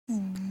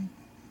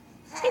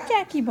Hey,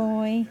 Jackie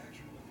boy.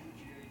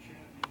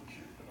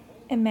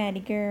 And Maddie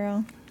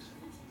girl.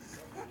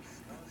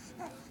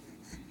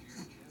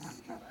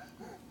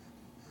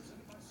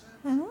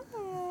 Hi.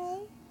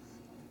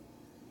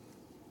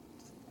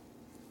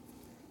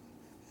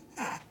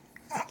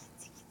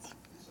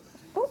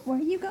 Oh, where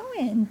are you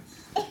going?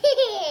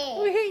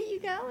 Where are you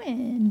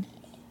going?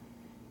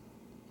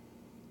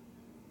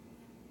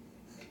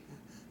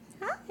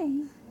 Hi.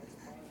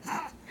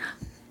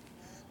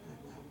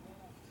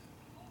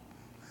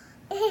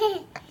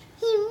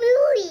 He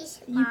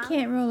moves. You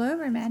can't roll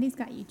over. Maddie's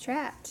got you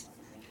trapped.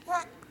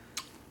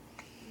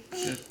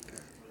 Good.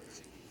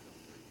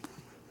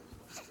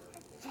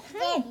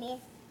 Hi.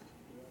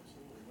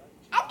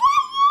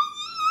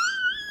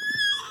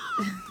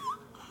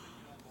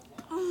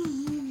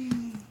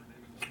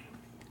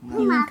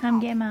 You want to come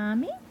get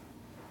mommy?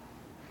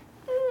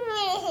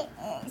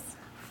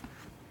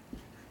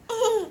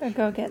 Or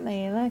go get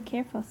Layla?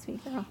 Careful,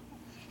 sweet girl.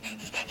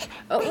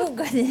 Oh,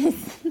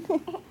 goodness.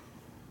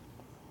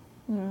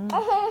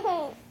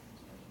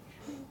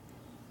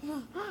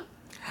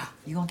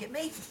 You gonna get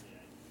me?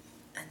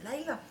 And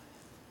Layla.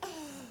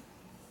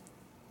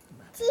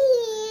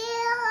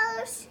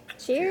 Cheers.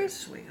 Cheers.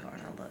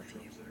 Sweetheart, I love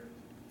you.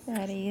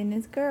 Daddy and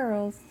his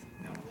girls.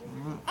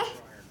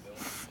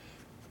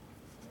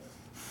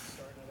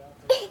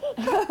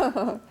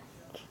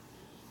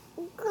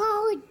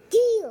 Go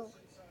deal.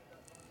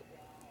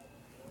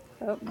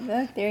 Oh,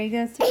 look, there he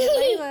goes to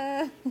get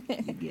Layla.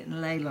 You getting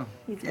Layla.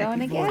 He's Jackie going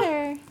to boy. get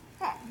her.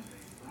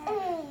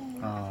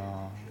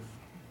 Aw.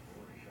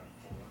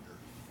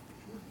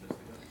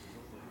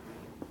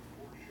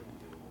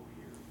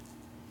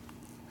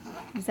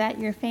 Is that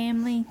your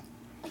family?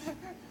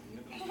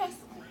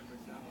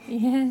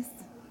 Yes.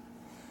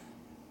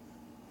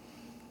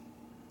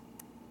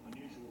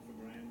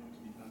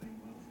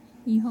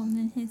 You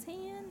holding his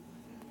hand?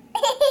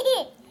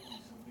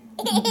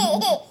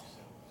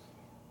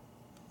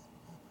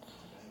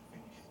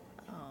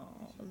 Oh,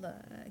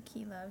 look,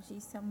 he loves you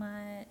so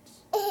much.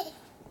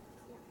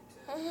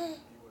 Hey,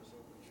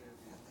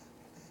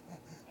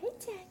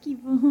 Jackie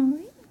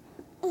boy.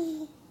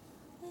 Hey.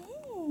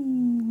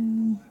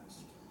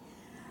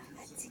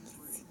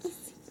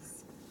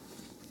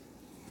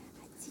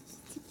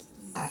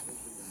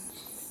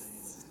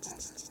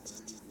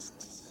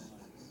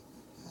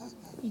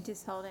 You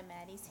just holding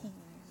Maddie's hand.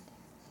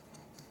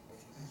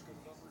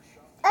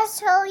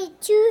 That's only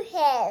 2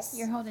 hairs.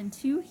 You're holding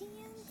 2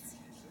 hands?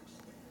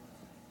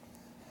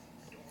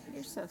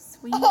 You're so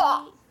sweet.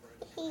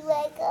 Here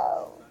I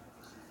go.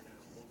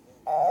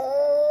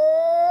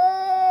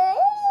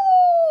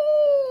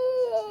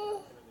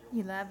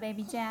 You love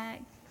baby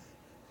Jack?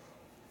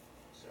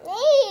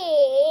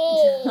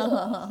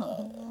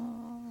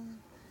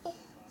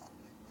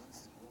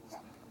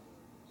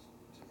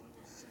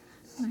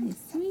 My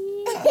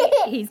sweet.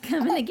 He's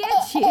coming to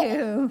get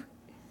you.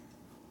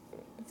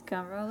 He's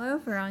gonna roll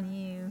over on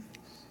you.